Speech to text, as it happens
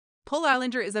Cole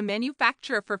Islander is a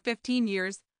manufacturer for 15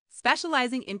 years,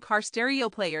 specializing in car stereo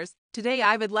players. Today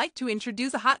I would like to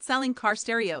introduce a hot-selling car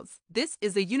stereos. This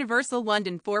is a universal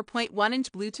London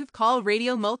 4.1-inch Bluetooth call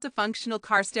radio multifunctional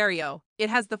car stereo. It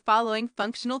has the following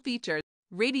functional features: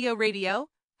 radio,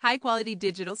 high-quality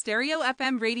digital stereo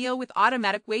FM radio with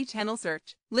automatic way channel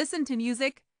search. Listen to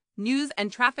music, news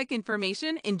and traffic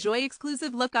information, enjoy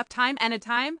exclusive lookup time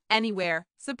anytime, anywhere.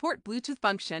 Support Bluetooth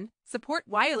function, support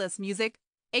wireless music,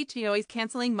 HD noise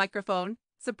cancelling microphone,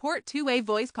 support two-way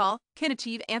voice call, can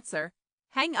achieve answer,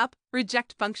 hang up,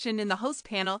 reject function in the host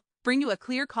panel, bring you a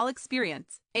clear call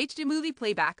experience. HD movie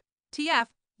playback, TF,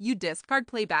 U-disc card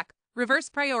playback, reverse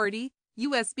priority,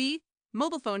 USB,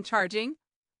 mobile phone charging,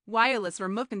 wireless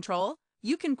remote control,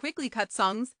 you can quickly cut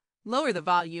songs, lower the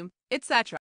volume, etc.